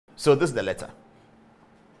So this is the letter.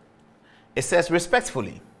 It says,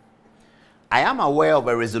 respectfully, I am aware of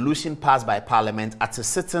a resolution passed by Parliament at a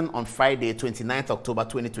sitting on Friday, 29th October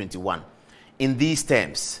 2021. In these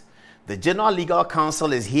terms, the General Legal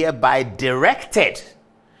Counsel is hereby directed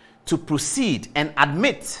to proceed and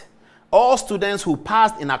admit all students who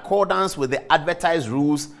passed in accordance with the advertised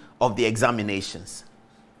rules of the examinations.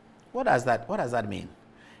 What does that mean?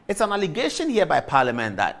 It's an allegation here by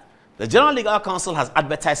Parliament that the General Legal Counsel has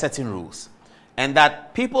advertised certain rules and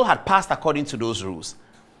that people had passed according to those rules,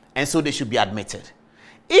 and so they should be admitted.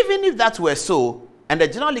 Even if that were so, and the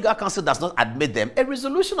General Legal Counsel does not admit them, a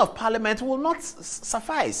resolution of Parliament will not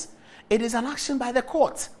suffice. It is an action by the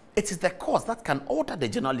court. It is the court that can order the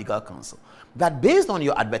General Legal Counsel that based on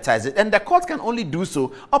your advertising, and the court can only do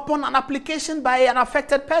so upon an application by an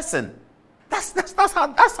affected person. That's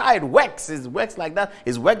how it works. It works like that.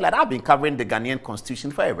 It's worked like that. I've been covering the Ghanaian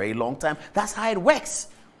constitution for a very long time. That's how it works.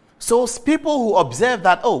 So people who observe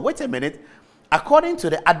that, oh, wait a minute, according to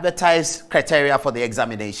the advertised criteria for the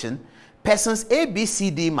examination, persons A, B,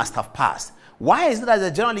 C, D must have passed. Why is it that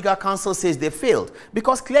the General Legal Counsel says they failed?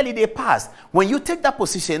 Because clearly they passed. When you take that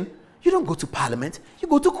position, you don't go to Parliament, you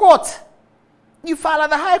go to court. You file at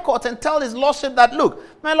the High Court and tell His Lordship that, look,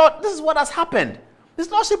 my Lord, this is what has happened. His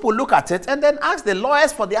Lordship will look at it and then ask the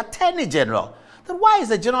lawyers for the Attorney General. Then why is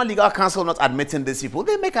the General Legal Counsel not admitting these people?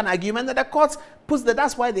 They make an argument that the court puts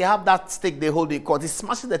that's why they have that stake they hold in court. He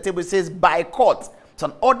smashes the table, it says by court. It's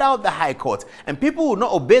an order of the High Court. And people who will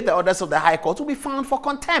not obey the orders of the High Court will be found for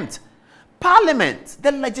contempt. Parliament,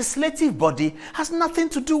 the legislative body, has nothing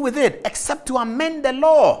to do with it except to amend the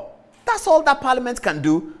law. That's all that Parliament can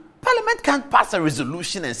do. Parliament can't pass a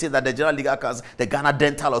resolution and say that the General Legal Counsel, the Ghana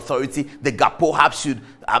Dental Authority, the GAPO should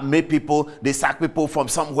make people, they sack people from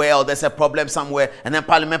somewhere, or there's a problem somewhere, and then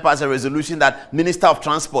Parliament pass a resolution that Minister of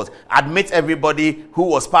Transport admits everybody who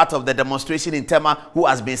was part of the demonstration in Tema who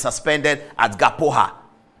has been suspended at GAPOHA.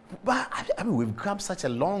 But I mean, we've come such a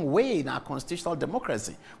long way in our constitutional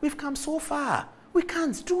democracy. We've come so far. We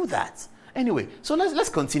can't do that. Anyway, so let's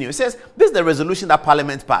continue. It says, this is the resolution that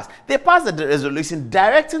Parliament passed. They passed the resolution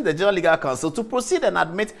directing the General Legal Counsel to proceed and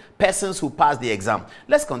admit persons who passed the exam.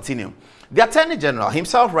 Let's continue. The Attorney General,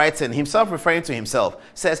 himself writing, himself referring to himself,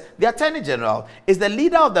 says, the Attorney General is the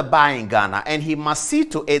leader of the bar in Ghana, and he must see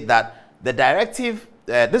to it that the directive,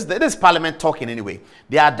 this is Parliament talking anyway.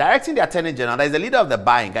 They are directing the Attorney General, that is the leader of the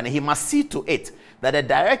bar in Ghana, he must see to it that the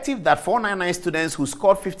directive that 499 students who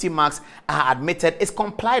scored 50 marks are admitted is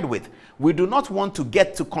complied with. We do not want to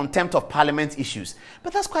get to contempt of Parliament issues.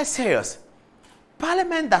 But that's quite serious.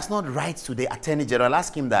 Parliament does not write to the Attorney General,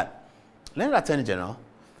 ask him that, Learned Attorney General,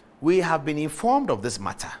 we have been informed of this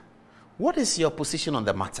matter. What is your position on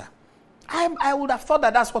the matter? I would have thought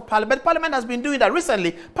that that's what Parliament has been doing that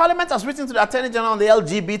recently. Parliament has written to the Attorney General on the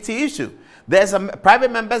LGBT issue. There's a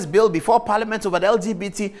private member's bill before Parliament over the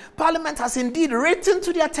LGBT. Parliament has indeed written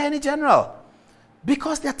to the Attorney General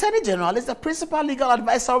because the Attorney General is the principal legal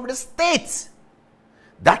advisor of the state.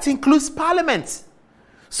 That includes Parliament.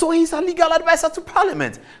 So he's a legal advisor to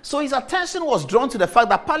Parliament. So his attention was drawn to the fact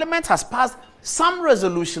that Parliament has passed some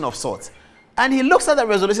resolution of sorts. And he looks at the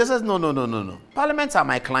resolution and says, no. Parliament are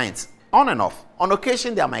my clients. On and off. On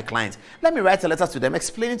occasion, they are my clients. Let me write a letter to them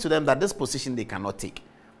explaining to them that this position they cannot take.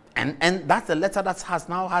 And that's the letter that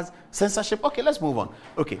now has censorship. Okay, let's move on.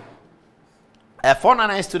 Okay.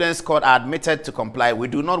 499 students scored are admitted to comply. We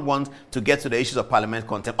do not want to get to the issues of Parliament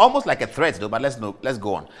contempt. Almost like a threat, though, but let's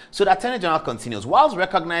go on. So the Attorney General continues. Whilst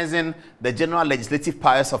recognizing the general legislative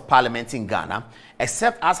powers of Parliament in Ghana,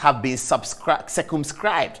 except as have been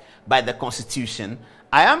circumscribed by the Constitution,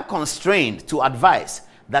 I am constrained to advise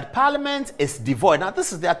that Parliament is devoid. Now,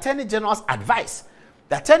 this is the Attorney General's advice.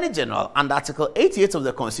 The Attorney General, under Article 88 of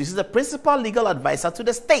the Constitution, is the principal legal advisor to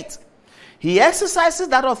the state. He exercises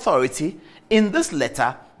that authority in this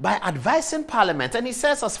letter by advising Parliament, and he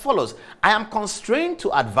says as follows, I am constrained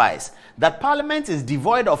to advise that Parliament is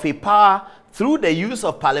devoid of a power through the use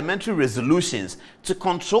of parliamentary resolutions to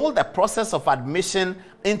control the process of admission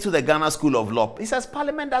into the Ghana School of Law. He says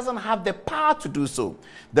Parliament doesn't have the power to do so.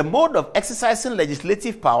 The mode of exercising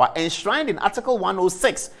legislative power enshrined in Article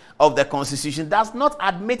 106 of the Constitution does not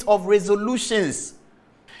admit of resolutions.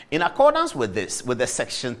 In accordance with this, with the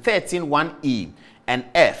Section 13(1)(e) and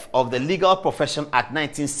F of the Legal Profession Act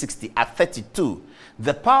 1960 at 32,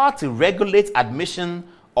 the power to regulate admission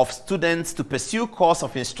of students to pursue course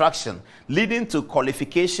of instruction leading to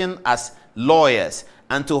qualification as lawyers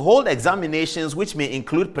and to hold examinations which may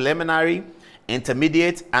include preliminary,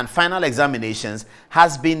 intermediate, and final examinations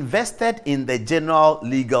has been vested in the General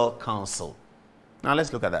Legal Counsel. Now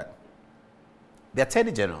let's look at that. The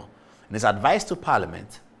Attorney General, in his advice to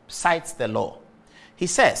Parliament, cites the law. He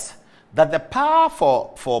says that the power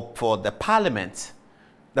for the parliament,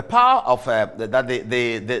 the power of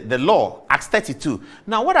the law, Act 32.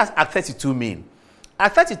 Now, what does Act 32 mean?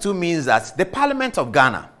 Act 32 means that the Parliament of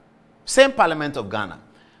Ghana, same Parliament of Ghana,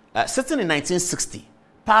 sitting in 1960,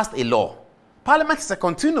 passed a law. Parliament is a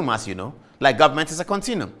continuum, as you know, like government is a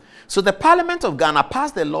continuum. So the Parliament of Ghana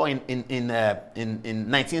passed the law in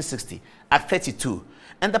 1960, Act 32.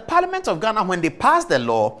 And the Parliament of Ghana, when they passed the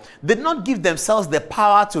law, did not give themselves the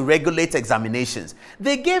power to regulate examinations.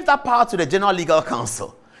 They gave that power to the General Legal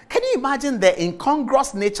Council. Can you imagine the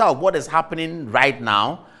incongruous nature of what is happening right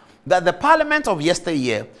now? That the Parliament of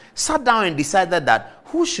yesteryear sat down and decided that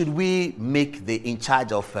who should we make in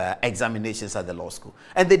charge of examinations at the law school?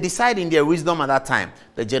 And they decided in their wisdom at that time,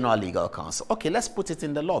 the General Legal Council. Okay, let's put it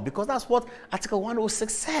in the law, because that's what Article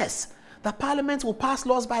 106 says. The Parliament will pass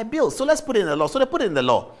laws by bill. So let's put it in the law. So they put it in the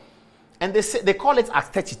law. And they call it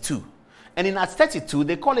Act 32. And in Act 32,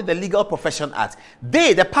 they call it the Legal Profession Act.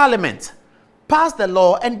 They, the Parliament, passed the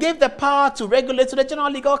law and gave the power to regulate to the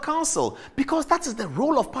General Legal Council, because that is the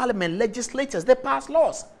role of Parliament, legislators. They pass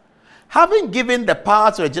laws. Having given the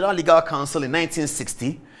power to the General Legal Council in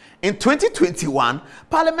 1960, in 2021,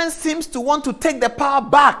 Parliament seems to want to take the power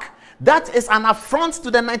back. That is an affront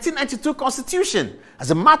to the 1992 Constitution. As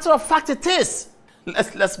a matter of fact, it is.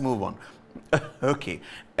 Let's move on. Okay.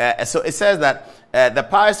 So it says that the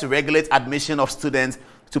power is to regulate admission of students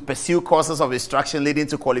to pursue courses of instruction leading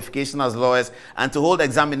to qualification as lawyers, and to hold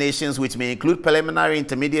examinations which may include preliminary,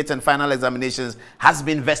 intermediate, and final examinations, has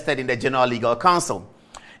been vested in the General Legal Council.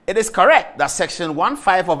 It is correct that Section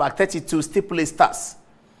 15 of Act 32 stipulates thus,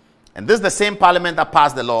 and this is the same Parliament that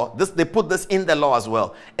passed the law. They put this in the law as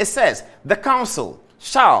well. It says, the Council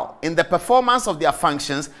shall, in the performance of their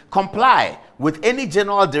functions, comply with any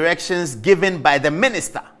general directions given by the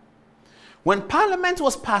Minister. When Parliament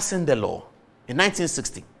was passing the law, in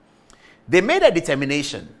 1960, they made a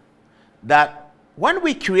determination that when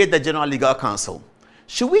we create the General Legal Council,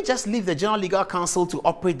 should we just leave the General Legal Council to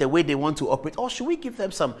operate the way they want to operate, or should we give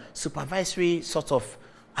them some supervisory, sort of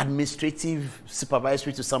administrative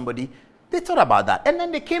supervisory to somebody? They thought about that, and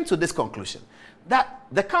then they came to this conclusion, that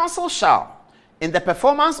the Council shall, in the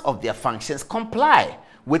performance of their functions, comply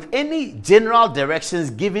with any general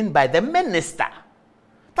directions given by the Minister.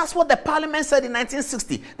 That's what the Parliament said in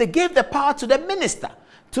 1960. They gave the power to the Minister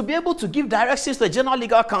to be able to give directions to the General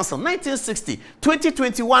Legal Council. 1960,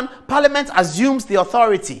 2021, Parliament assumes the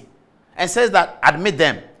authority and says that admit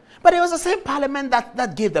them. But it was the same Parliament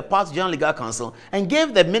that gave the power to the General Legal Council and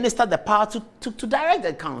gave the Minister the power to direct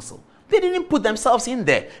the Council. They didn't put themselves in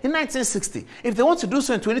there in 1960. If they want to do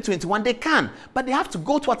so in 2021, they can. But they have to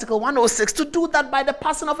go to Article 106 to do that by the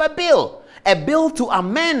passing of a bill. A bill to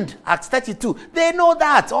amend Act 32. They know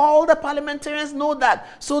that. All the parliamentarians know that.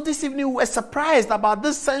 So this evening we were surprised about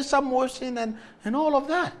this censure motion and all of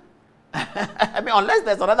that. I mean, unless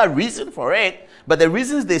there's another reason for it. But the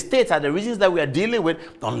reasons they state are the reasons that we are dealing with.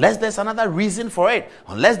 Unless there's another reason for it.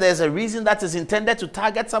 Unless there's a reason that is intended to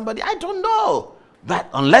target somebody. I don't know.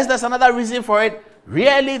 But unless there's another reason for it,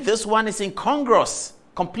 really this one is incongruous.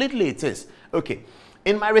 Completely it is. Okay.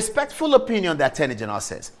 In my respectful opinion, the Attorney General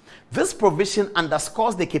says, this provision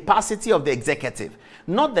underscores the capacity of the executive,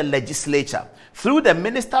 not the legislature, through the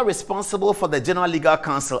minister responsible for the General Legal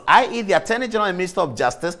Council, i.e. the Attorney General and Minister of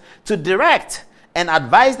Justice, to direct and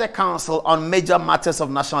advise the council on major matters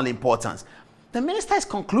of national importance. The minister is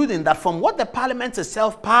concluding that from what the Parliament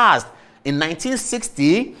itself passed in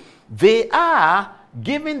 1960, they are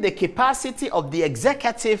giving the capacity of the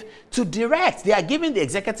executive to direct. They are giving the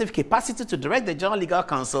executive capacity to direct the General Legal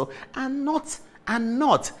Council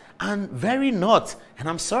and very not, and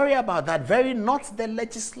I'm sorry about that, very not the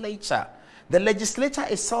legislature. The legislature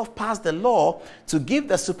itself passed the law to give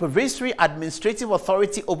the supervisory administrative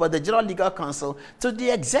authority over the General Legal Council to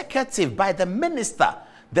the executive by the minister.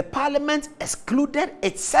 The Parliament excluded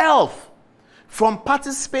itself from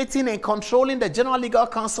participating in controlling the General Legal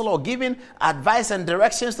Council or giving advice and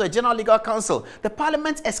directions to the General Legal Council. The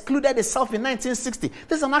Parliament excluded itself in 1960.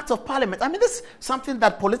 This is an act of Parliament. I mean, this is something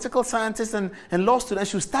that political scientists and law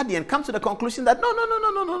students should study and come to the conclusion that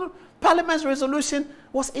no. Parliament's resolution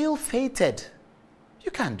was ill-fated.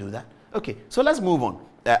 You can't do that. Okay, so let's move on.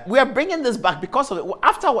 We are bringing this back because of it.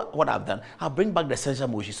 After what I've done, I'll bring back the censure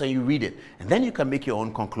motion so you read it. And then you can make your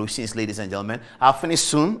own conclusions, ladies and gentlemen. I'll finish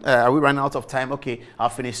soon. Are we running out of time? Okay, I'll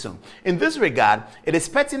finish soon. In this regard, it is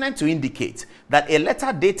pertinent to indicate that a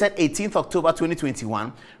letter dated 18th October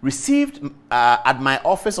 2021, received at my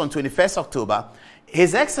office on 21st October,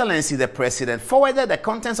 His Excellency the President forwarded the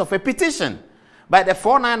contents of a petition by the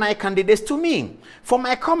 499 candidates to me for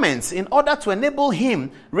my comments in order to enable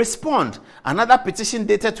him respond. Another petition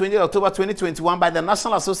dated 20 October 2021 by the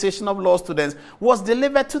National Association of Law Students was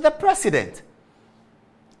delivered to the President.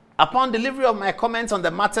 Upon delivery of my comments on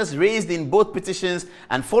the matters raised in both petitions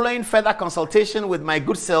and following further consultation with my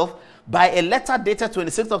good self, by a letter dated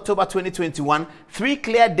 26 October 2021, 3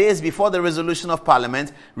 clear days before the resolution of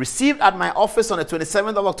Parliament, received at my office on the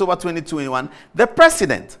 27th of October 2021, the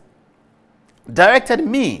President directed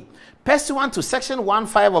me, pursuant to Section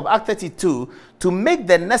 15 of Act 32, to make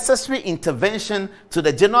the necessary intervention to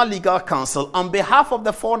the General Legal Counsel on behalf of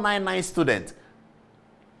the 499 student.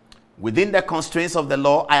 Within the constraints of the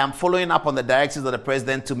law, I am following up on the directives of the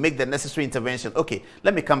President to make the necessary intervention. Okay,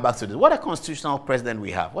 let me come back to this. What a constitutional president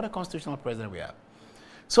we have. What a constitutional president we have.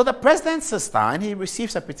 So the President sits down and he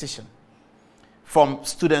receives a petition from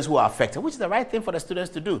students who are affected, which is the right thing for the students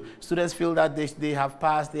to do. Students feel that they have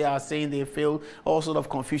passed, they are saying they feel all sort of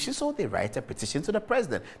confusion, so they write a petition to the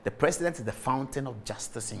President. The President is the fountain of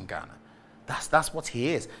justice in Ghana. That's what he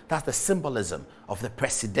is. That's the symbolism of the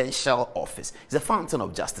presidential office. He's a fountain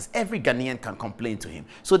of justice. Every Ghanaian can complain to him.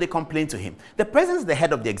 So they complain to him. The president is the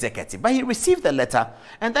head of the executive, but he received the letter,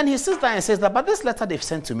 and then he sits down and says that, but this letter they've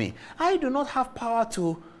sent to me, I do not have power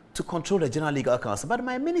to control the General Legal Counsel, but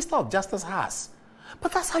my Minister of Justice has.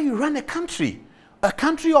 But that's how you run a country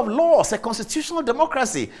of laws, a constitutional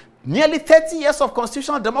democracy. Nearly 30 years of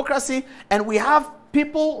constitutional democracy, and we have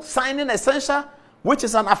people signing a censure, which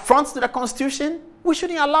is an affront to the Constitution. We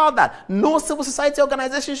shouldn't allow that. No civil society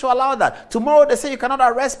organization should allow that. Tomorrow they say you cannot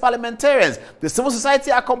arrest parliamentarians. The civil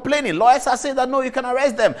society are complaining. Lawyers are saying that no, you can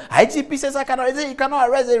arrest them. IGP says I can arrest them. You cannot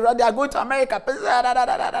arrest them. They are going to America.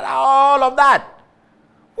 All of that.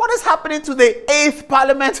 What is happening to the 8th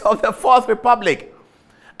Parliament of the 4th Republic?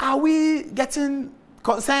 Are we getting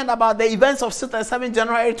concerned about the events of 6th and 7th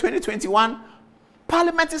January 2021?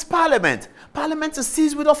 Parliament is Parliament. Parliament is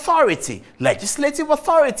seized with authority, legislative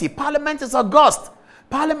authority. Parliament is august.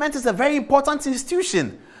 Parliament is a very important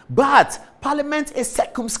institution. But Parliament is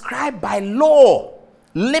circumscribed by law,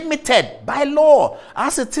 limited by law.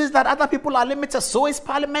 As it is that other people are limited, so is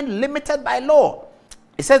Parliament limited by law.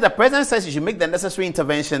 It says the President says you should make the necessary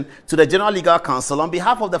intervention to the General Legal Counsel on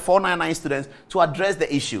behalf of the 499 students to address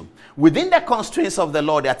the issue. Within the constraints of the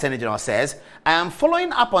law, the Attorney General says, I am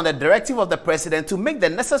following up on the directive of the President to make the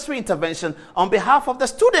necessary intervention on behalf of the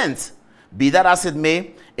students. Be that as it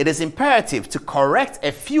may, it is imperative to correct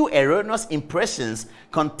a few erroneous impressions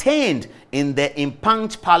contained in the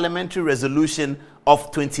impugned parliamentary resolution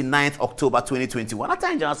of 29th October 2021.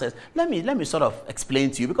 Attorney General says, let me sort of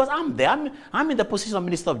explain to you, because I'm there. I'm in the position of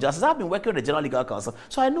Minister of Justice. I've been working with the General Legal Counsel,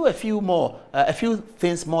 so I know a few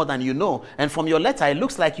things more than you know. And from your letter, it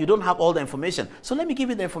looks like you don't have all the information. So let me give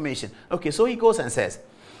you the information. Okay, so he goes and says,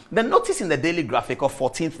 the notice in the Daily Graphic of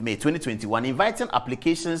 14th May 2021 inviting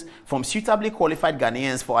applications from suitably qualified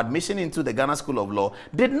Ghanaians for admission into the Ghana School of Law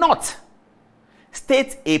did not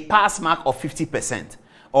state a pass mark of 50%.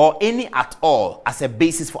 Or any at all as a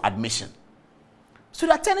basis for admission. So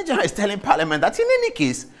the Attorney General is telling Parliament that in any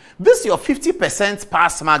case, this your 50%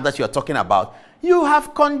 pass mark that you're talking about, you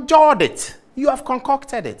have conjured it. You have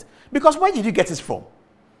concocted it. Because where did you get it from?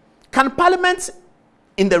 Can Parliament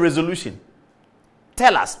in the resolution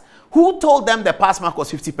tell us who told them the pass mark was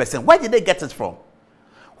 50%? Where did they get it from?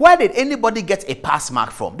 Where did anybody get a pass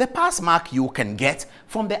mark from? The pass mark you can get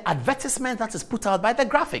from the advertisement that is put out by the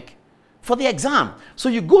Graphic for the exam. So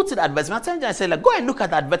you go to the advertisement and say, like, go and look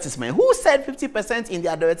at the advertisement. Who said 50% in the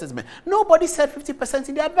advertisement? Nobody said 50%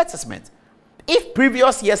 in the advertisement. If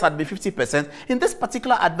previous years had been 50%, in this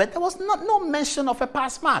particular advert, there was no mention of a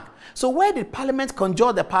pass mark. So where did Parliament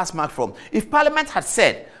conjure the pass mark from? If Parliament had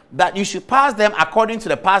said that you should pass them according to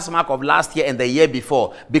the pass mark of last year and the year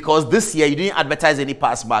before, because this year you didn't advertise any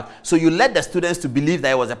pass mark, so you led the students to believe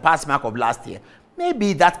that it was a pass mark of last year,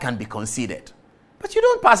 maybe that can be considered. But you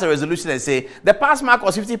don't pass a resolution and say, the pass mark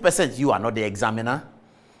was 50%. You are not the examiner.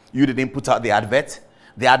 You didn't put out the advert.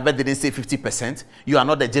 The advert didn't say 50%. You are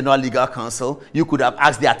not the General Legal Counsel. You could have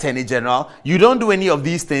asked the Attorney General. You don't do any of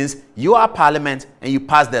these things. You are Parliament and you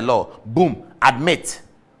pass the law. Boom. Admit.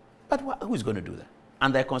 But who's going to do that?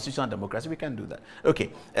 Under a constitutional democracy, we can do that.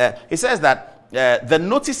 Okay. It says that the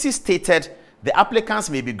notices stated the applicants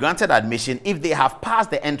may be granted admission if they have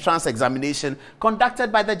passed the entrance examination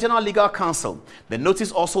conducted by the General Legal Counsel. The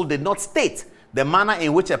notice also did not state the manner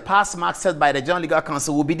in which a pass mark set by the General Legal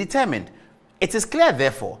Counsel will be determined. It is clear,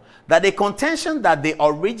 therefore, that the contention that the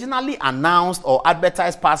originally announced or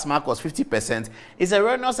advertised pass mark was 50% is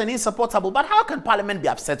erroneous and insupportable. But how can Parliament be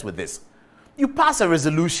upset with this? You pass a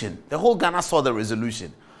resolution. The whole Ghana saw the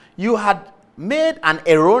resolution. You had made an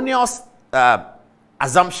erroneous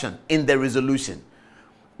assumption in the resolution.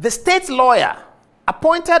 The state lawyer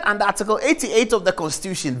appointed under Article 88 of the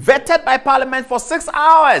Constitution, vetted by Parliament for 6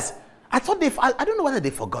 hours. I don't know whether they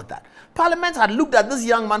forgot that. Parliament had looked at this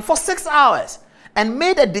young man for 6 hours and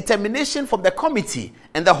made a determination from the committee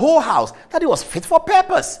and the whole house that he was fit for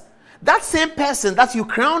purpose. That same person that you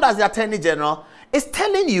crowned as the Attorney General is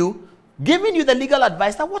telling you, giving you the legal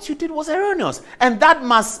advice that what you did was erroneous. And that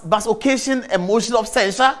must occasion a motion of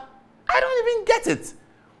censure. I don't even get it.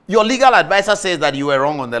 Your legal advisor says that you were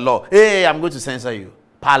wrong on the law. Hey, I'm going to censure you.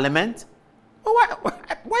 Parliament?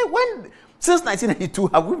 Why when, since 1992,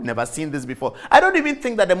 have we never seen this before? I don't even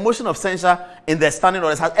think that the motion of censure in the standing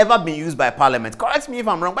orders has ever been used by Parliament. Correct me if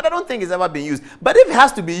I'm wrong, but I don't think it's ever been used. But if it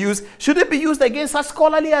has to be used, should it be used against such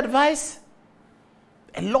scholarly advice?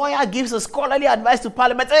 A lawyer gives a scholarly advice to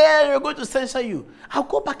Parliament. Hey, we're going to censure you. I'll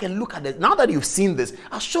go back and look at it. Now that you've seen this,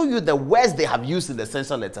 I'll show you the words they have used in the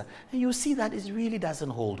censure letter. And you'll see that it really doesn't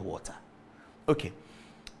hold water. Okay.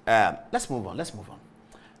 Let's move on.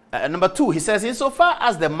 Number 2, he says, insofar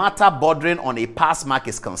as the matter bordering on a pass mark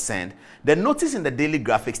is concerned, the notice in the Daily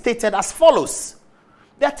Graphic stated as follows.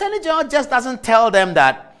 The Attorney General just doesn't tell them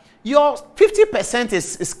that your 50%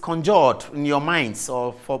 is conjured in your minds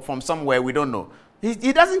or from somewhere we don't know.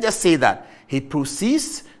 He doesn't just say that. He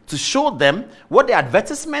proceeds to show them what the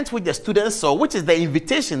advertisement which the students saw, which is the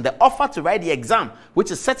invitation, the offer to write the exam,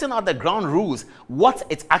 which is setting out the ground rules, what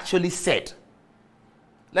it actually said.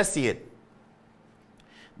 Let's see it.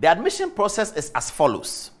 The admission process is as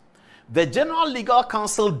follows. The General Legal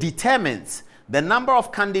Council determines the number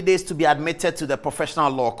of candidates to be admitted to the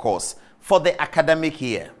professional law course for the academic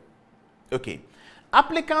year. Okay.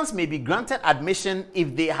 Applicants may be granted admission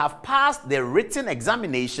if they have passed the written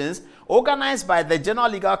examinations organized by the General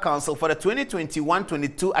Legal Council for the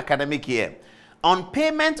 2021-22 academic year on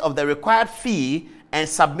payment of the required fee and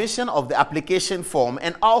submission of the application form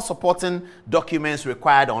and all supporting documents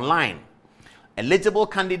required online. Eligible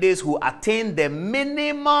candidates who attain the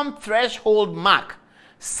minimum threshold mark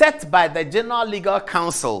set by the General Legal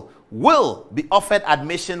Council will be offered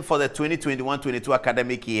admission for the 2021-22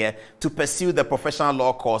 academic year to pursue the professional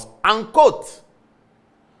law course, unquote.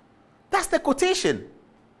 That's the quotation.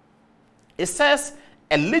 It says,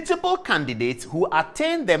 eligible candidates who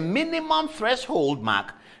attain the minimum threshold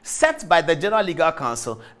mark set by the General Legal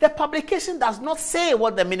Council. The publication does not say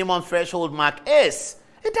what the minimum threshold mark is.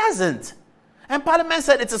 It doesn't. And Parliament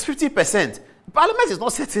said it is 50%. Parliament is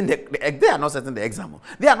not setting they are not setting the exam.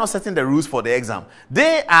 They are not setting the rules for the exam.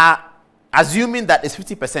 They are assuming that it's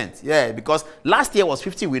 50%. Yeah, because last year was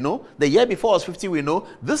 50, we know. The year before was 50, we know.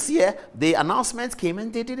 This year, the announcement came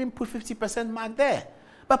and they didn't put 50% mark there.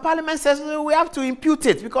 But Parliament says we have to impute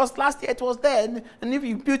it because last year it was there. And if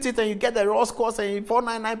you impute it and you get the raw scores and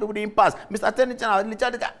 499 people didn't pass, Mr. Attorney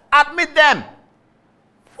General, admit them.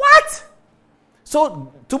 What?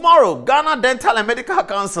 So tomorrow, Ghana Dental and Medical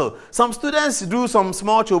Council, some students do some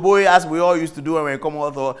small choboy as we all used to do when we come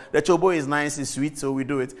out. The choboy is nice, it's sweet, so we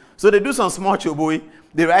do it. So they do some small choboy.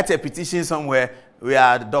 They write a petition somewhere. We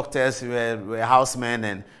are doctors, we're housemen,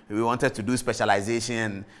 and we wanted to do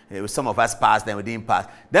specialization. And some of us passed, then we didn't pass.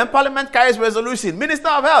 Then Parliament carries resolution. Minister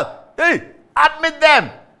of Health, hey, admit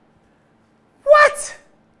them. What?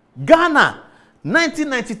 Ghana,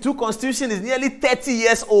 1992 Constitution is nearly 30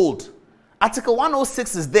 years old. Article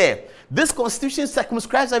 106 is there. This constitution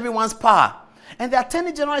circumscribes everyone's power. And the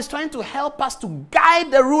Attorney General is trying to help us to guide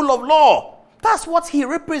the rule of law. That's what he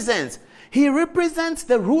represents. He represents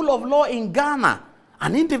the rule of law in Ghana.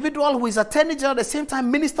 An individual who is Attorney General at the same time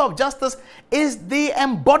Minister of Justice is the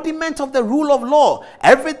embodiment of the rule of law.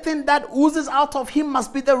 Everything that oozes out of him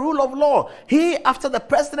must be the rule of law. He, after the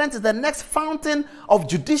president, is the next fountain of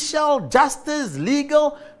judicial, justice,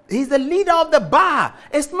 legal. He's the leader of the bar.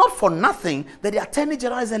 It's not for nothing that the Attorney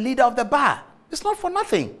General is the leader of the bar. It's not for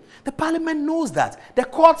nothing. The Parliament knows that. The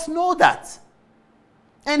courts know that.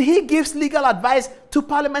 And he gives legal advice to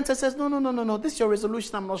Parliament and says, no, this is your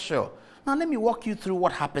resolution, I'm not sure. Now let me walk you through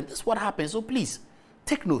what happened. This is what happened, so please,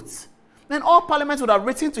 take notes. Then all Parliament would have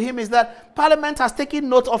written to him is that Parliament has taken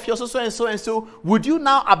note of your so and so and so. Would you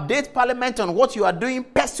now update Parliament on what you are doing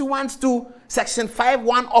pursuant to Section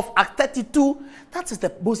 5.1 of Act 32? That is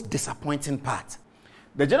the most disappointing part.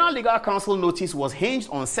 The General Legal Council notice was hinged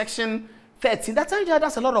on Section 13. That's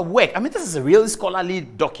a lot of work. I mean, this is a really scholarly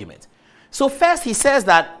document. So first he says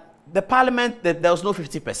that the Parliament, that there was no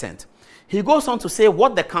 50%. He goes on to say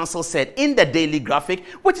what the council said in the Daily Graphic,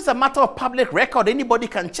 which is a matter of public record. Anybody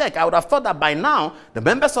can check. I would have thought that by now, the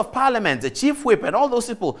members of Parliament, the Chief Whip, and all those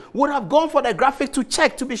people would have gone for the graphic to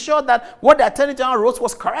check to be sure that what the Attorney General wrote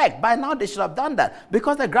was correct. By now, they should have done that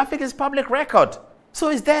because the graphic is public record. So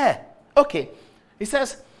it's there. Okay. He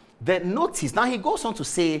says, the notice, now he goes on to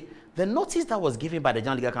say, the notice that was given by the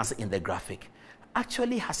General Legal Counsel in the graphic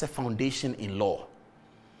actually has a foundation in law.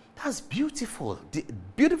 That's beautiful.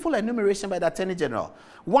 Beautiful enumeration by the Attorney General.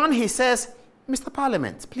 One, he says, Mr.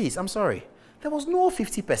 Parliament, please, I'm sorry. There was no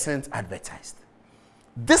 50% advertised.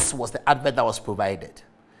 This was the advert that was provided.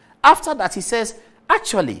 After that, he says,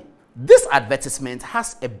 actually, this advertisement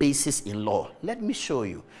has a basis in law. Let me show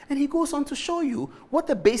you. And he goes on to show you what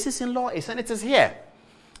the basis in law is, and it is here.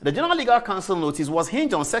 The General Legal Counsel notice was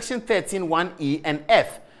hinged on Section 13(1)(e) and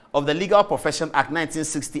F of the Legal Profession Act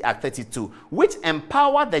 1960 Act 32, which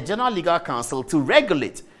empowered the General Legal Counsel to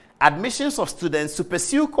regulate admissions of students to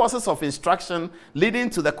pursue courses of instruction leading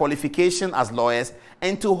to the qualification as lawyers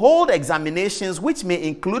and to hold examinations which may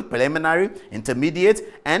include preliminary,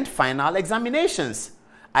 intermediate, and final examinations.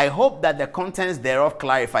 I hope that the contents thereof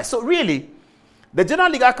clarify. So really, the General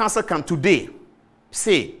Legal Counsel can today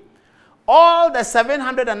say, all the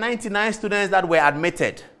 799 students that were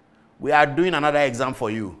admitted, we are doing another exam for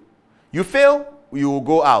you. You fail, you will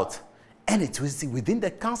go out. And it was within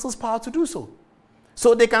the council's power to do so.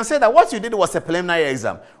 So they can say that what you did was a preliminary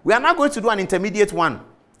exam. We are now going to do an intermediate one.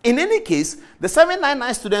 In any case, the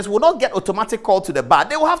 799 students will not get automatic call to the bar.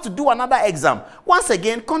 They will have to do another exam, once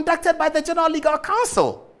again conducted by the General Legal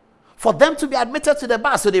Counsel, for them to be admitted to the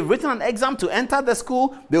bar. So they've written an exam to enter the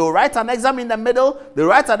school. They will write an exam in the middle. They will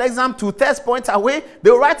write an exam 2/3 points away. They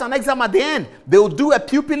will write an exam at the end. They will do a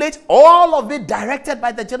pupillage. All of it directed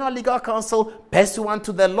by the General Legal Counsel pursuant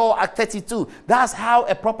to the Law Act 32. That's how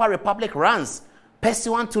a proper republic runs,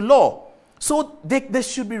 pursuant to law. So they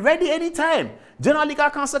should be ready anytime. General Legal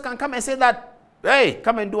Counsel can come and say that, hey,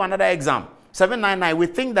 come and do another exam. 799, we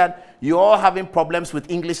think that you're all having problems with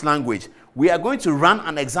English language. We are going to run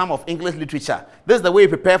an exam of English literature. This is the way you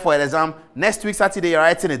prepare for an exam. Next week, Saturday, you're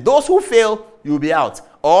writing it. Those who fail, you'll be out.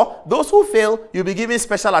 Or those who fail, you'll be given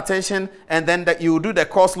special attention, and then you will do the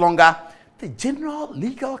course longer. The General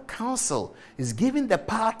Legal Counsel is given the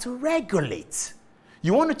power to regulate.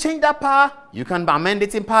 You want to change that power? You can amend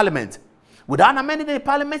it in Parliament. Without amending it in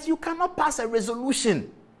Parliament, you cannot pass a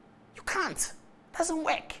resolution. You can't. It doesn't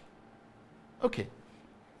work. Okay.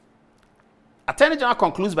 Attorney General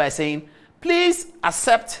concludes by saying, please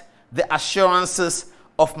accept the assurances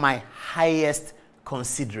of my highest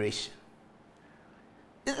consideration.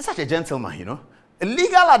 He's such a gentleman, you know. A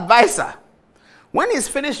legal advisor. When he's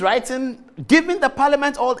finished writing, giving the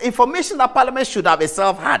Parliament all information that Parliament should have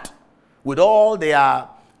itself had, with all their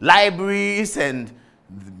libraries and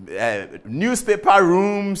newspaper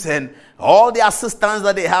rooms and all the assistants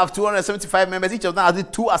that they have, 275 members, each of them has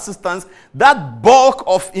 2 assistants. That bulk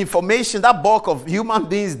of information, that bulk of human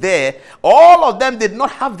beings there, all of them did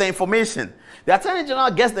not have the information. The Attorney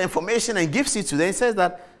General gets the information and gives it to them and says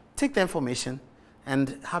that, take the information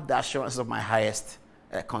and have the assurance of my highest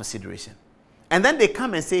consideration. And then they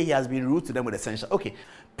come and say he has been rude to them with a censure. Okay,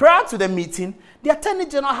 prior to the meeting, the Attorney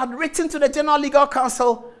General had written to the General Legal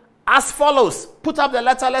Counsel as follows. Put up the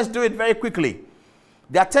letter, let's do it very quickly.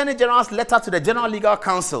 The Attorney General's letter to the General Legal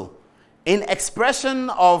Counsel, in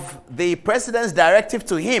expression of the President's directive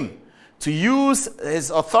to him to use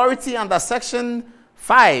his authority under Section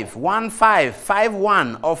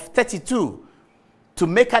 51551 of 32 to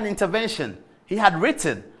make an intervention. He had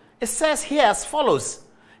written, it says here as follows.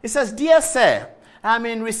 It says, Dear Sir, I am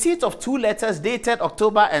in receipt of 2 letters dated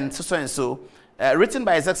October and so, written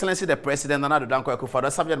by His Excellency the President, Nana Addo Dankwa Akufo, for the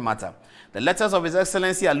subject matter. The letters of His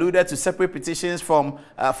Excellency alluded to separate petitions from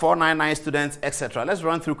 499 students, etc. Let's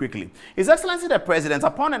run through quickly. His Excellency the President,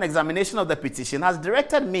 upon an examination of the petition, has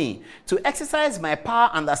directed me to exercise my power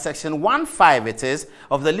under Section 15, it is,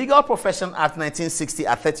 of the Legal Profession Act 1960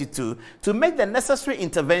 at 32 to make the necessary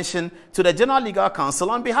intervention to the General Legal Counsel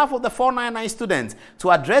on behalf of the 499 students to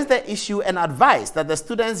address the issue and advise that the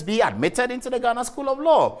students be admitted into the Ghana School of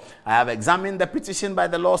Law. I have examined the petition by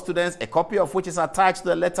the law students, a copy of which is attached to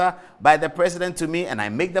the letter by the President to me, and I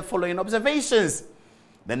make the following observations.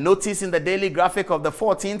 The notice in the daily graphic of the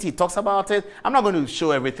 14th, he talks about it. I'm not going to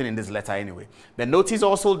show everything in this letter anyway. The notice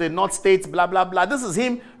also did not state blah, blah, blah. This is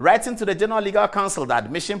him writing to the General Legal Counsel. The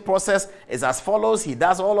admission process is as follows. He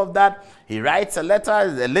does all of that. He writes a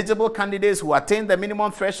letter. The eligible candidates who attain the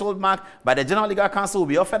minimum threshold mark by the General Legal Counsel will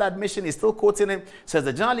be offered admission. He's still quoting it. Says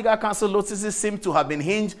the General Legal Counsel notices seem to have been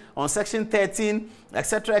hinged on Section 13,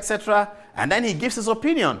 etc., etc. And then he gives his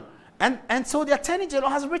opinion. And so the Attorney General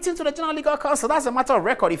has written to the General Legal Counsel. That's a matter of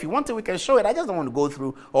record. If you want to, we can show it. I just don't want to go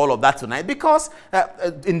through all of that tonight because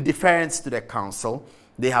in deference to the Council,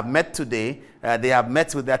 They have met today. They have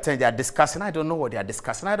met with their attorney. They are discussing. I don't know what they are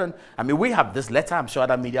discussing. I mean, we have this letter. I'm sure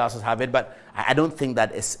other media houses have it, but I don't think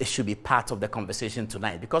that it should be part of the conversation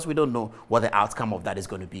tonight because we don't know what the outcome of that is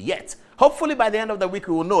going to be yet. Hopefully, by the end of the week,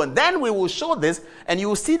 we will know. And then we will show this, and you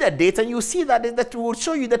will see the data, and you will see that we will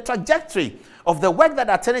show you the trajectory of the work that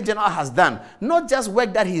the Attorney General has done. Not just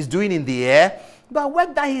work that he's doing in the air, but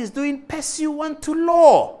work that he's doing pursuant to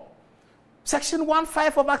law. Section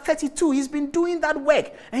 1.5 of Act 32, he's been doing that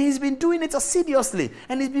work, and he's been doing it assiduously,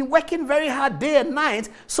 and he's been working very hard day and night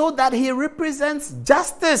so that he represents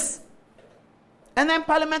justice. And then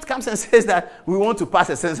Parliament comes and says that we want to pass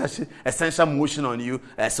a censure motion on you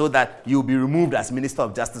so that you'll be removed as Minister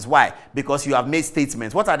of Justice. Why? Because you have made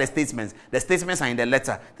statements. What are the statements? The statements are in the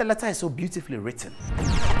letter. The letter is so beautifully written.